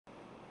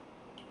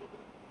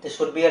This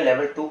would be a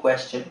level 2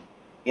 question.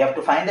 We have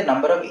to find the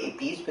number of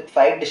APs with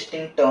 5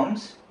 distinct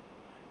terms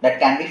that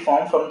can be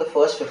formed from the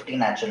first 50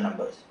 natural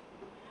numbers.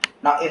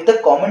 Now, if the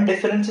common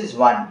difference is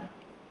 1,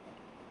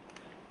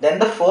 then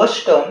the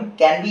first term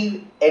can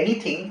be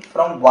anything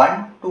from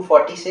 1 to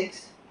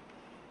 46.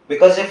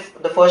 Because if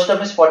the first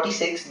term is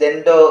 46,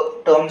 then the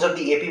terms of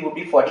the AP would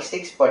be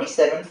 46,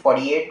 47,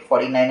 48,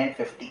 49 and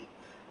 50.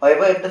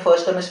 However, if the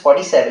first term is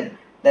 47,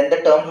 then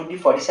the terms would be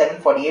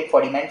 47, 48,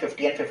 49,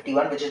 50 and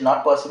 51, which is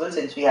not possible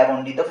since we have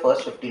only the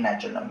first 50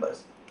 natural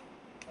numbers.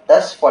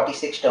 Thus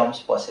 46 terms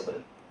possible.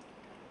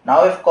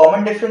 Now if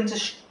common difference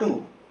is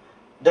 2,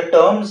 the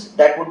terms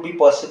that would be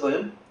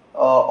possible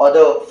or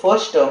the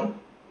first term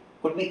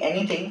could be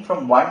anything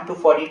from 1 to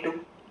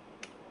 42.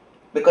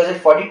 Because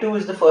if 42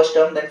 is the first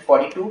term, then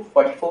 42,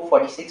 44,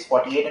 46,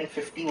 48 and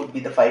 50 would be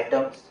the 5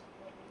 terms.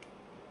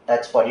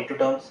 That's 42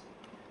 terms.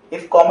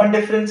 If common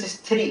difference is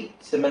 3,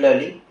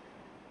 similarly,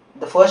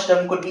 the first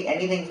term could be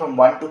anything from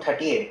 1 to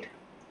 38.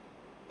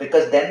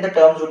 Because then the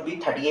terms would be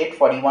 38,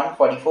 41,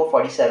 44,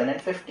 47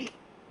 and 50.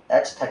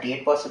 That's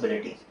 38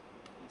 possibilities.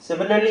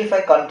 Similarly, if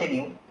I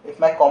continue, if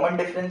my common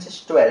difference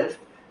is 12,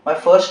 my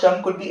first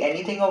term could be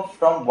anything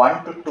from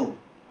 1 to 2.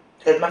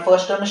 Because my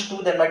first term is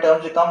 2, then my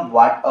terms become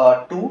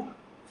 2,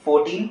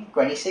 14,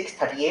 26,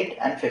 38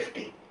 and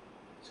 50.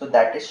 So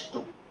that is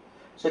 2.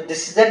 So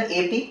this is an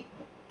AP.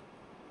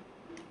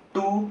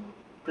 2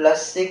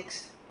 plus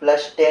 6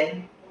 plus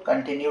 10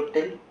 continue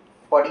till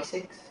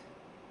 46.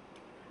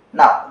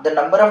 Now the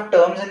number of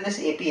terms in this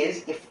AP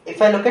is,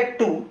 if I look at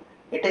 2,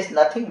 it is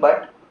nothing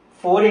but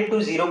 4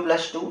 into 0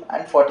 plus 2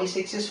 and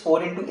 46 is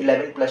 4 into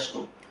 11 plus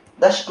 2.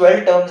 Thus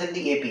 12 terms in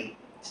the AP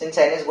since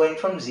n is going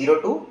from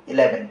 0 to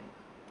 11.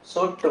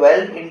 So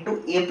 12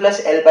 into a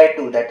plus l by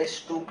 2, that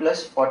is 2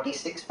 plus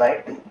 46 by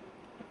 2.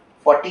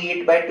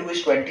 48 by 2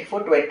 is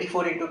 24,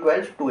 24 into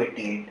 12,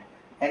 288.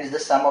 Hence the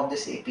sum of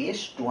this AP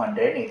is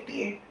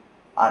 288.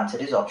 Answer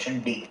is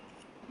option D.